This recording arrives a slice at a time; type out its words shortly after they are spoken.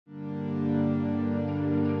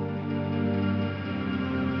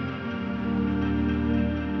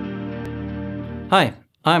Hi,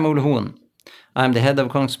 I'm Hoen. I'm the head of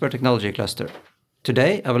Kongsberg Technology Cluster.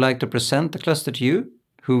 Today I would like to present the cluster to you,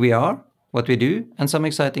 who we are, what we do, and some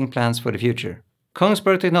exciting plans for the future.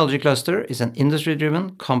 Kongsberg Technology Cluster is an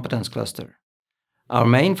industry-driven competence cluster. Our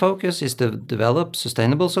main focus is to develop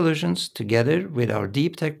sustainable solutions together with our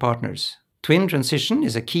deep tech partners. Twin transition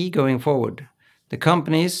is a key going forward. The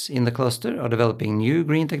companies in the cluster are developing new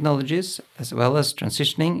green technologies as well as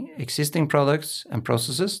transitioning existing products and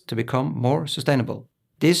processes to become more sustainable.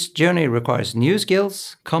 This journey requires new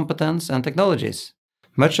skills, competence, and technologies.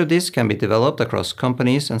 Much of this can be developed across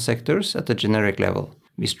companies and sectors at the generic level.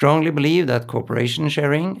 We strongly believe that cooperation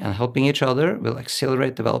sharing and helping each other will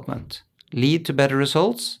accelerate development, lead to better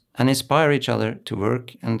results, and inspire each other to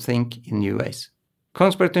work and think in new ways.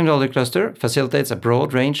 Kongsberg Technology Cluster facilitates a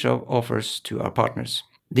broad range of offers to our partners.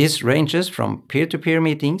 This ranges from peer-to-peer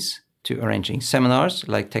meetings to arranging seminars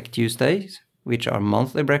like Tech Tuesdays, which are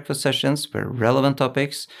monthly breakfast sessions where relevant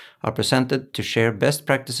topics are presented to share best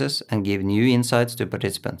practices and give new insights to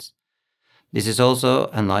participants. This is also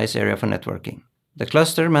a nice area for networking. The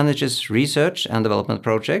cluster manages research and development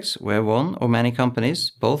projects where one or many companies,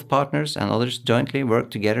 both partners and others, jointly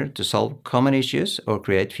work together to solve common issues or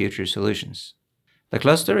create future solutions. The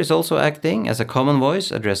cluster is also acting as a common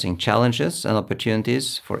voice addressing challenges and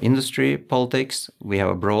opportunities for industry, politics. We have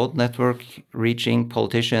a broad network reaching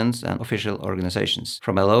politicians and official organizations,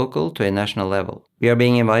 from a local to a national level. We are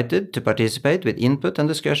being invited to participate with input and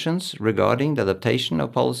discussions regarding the adaptation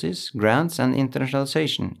of policies, grants and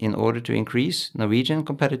internationalization in order to increase Norwegian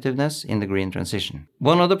competitiveness in the green transition.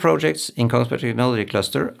 One of the projects in Kongsberg Technology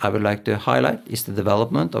Cluster I would like to highlight is the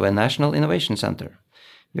development of a national innovation center.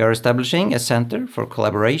 We are establishing a center for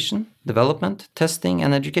collaboration, development, testing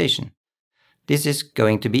and education. This is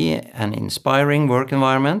going to be an inspiring work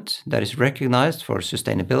environment that is recognized for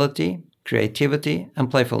sustainability, creativity and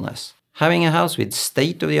playfulness. Having a house with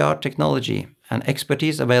state-of-the-art technology and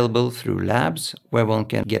expertise available through labs where one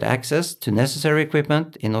can get access to necessary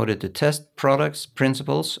equipment in order to test products,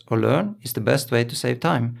 principles or learn is the best way to save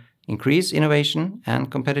time, increase innovation and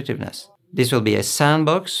competitiveness. This will be a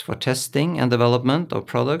sandbox for testing and development of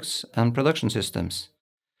products and production systems.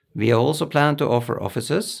 We also plan to offer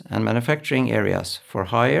offices and manufacturing areas for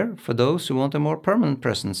hire for those who want a more permanent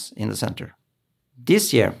presence in the center.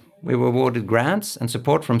 This year, we were awarded grants and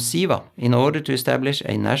support from SIVA in order to establish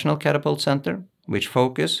a national catapult center, which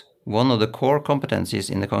focus one of the core competencies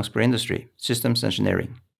in the Kongsberg industry, systems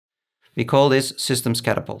engineering. We call this Systems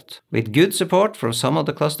Catapult. With good support from some of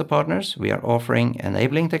the cluster partners, we are offering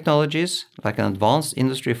enabling technologies like an advanced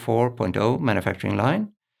Industry 4.0 manufacturing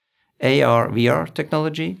line, AR/VR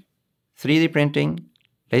technology, 3D printing,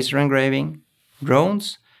 laser engraving,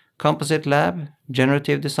 drones, composite lab,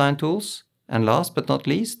 generative design tools, and last but not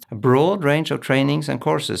least, a broad range of trainings and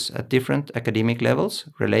courses at different academic levels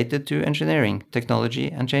related to engineering,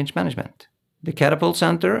 technology, and change management. The Catapult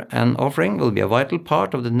Center and offering will be a vital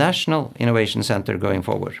part of the National Innovation Center going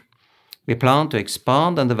forward. We plan to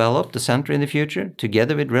expand and develop the center in the future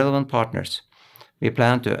together with relevant partners. We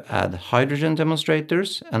plan to add hydrogen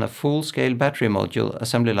demonstrators and a full-scale battery module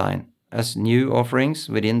assembly line as new offerings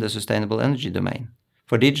within the sustainable energy domain.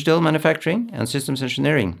 For digital manufacturing and systems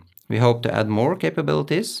engineering, we hope to add more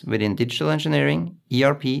capabilities within digital engineering,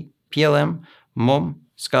 ERP, PLM, MOM,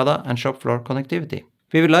 SCADA and shop floor connectivity.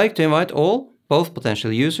 We would like to invite all, both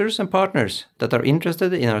potential users and partners that are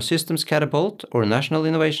interested in our Systems Catapult or National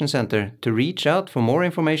Innovation Center to reach out for more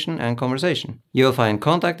information and conversation. You will find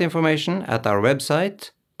contact information at our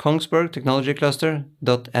website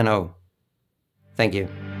kongsbergtechnologycluster.no. Thank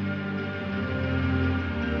you.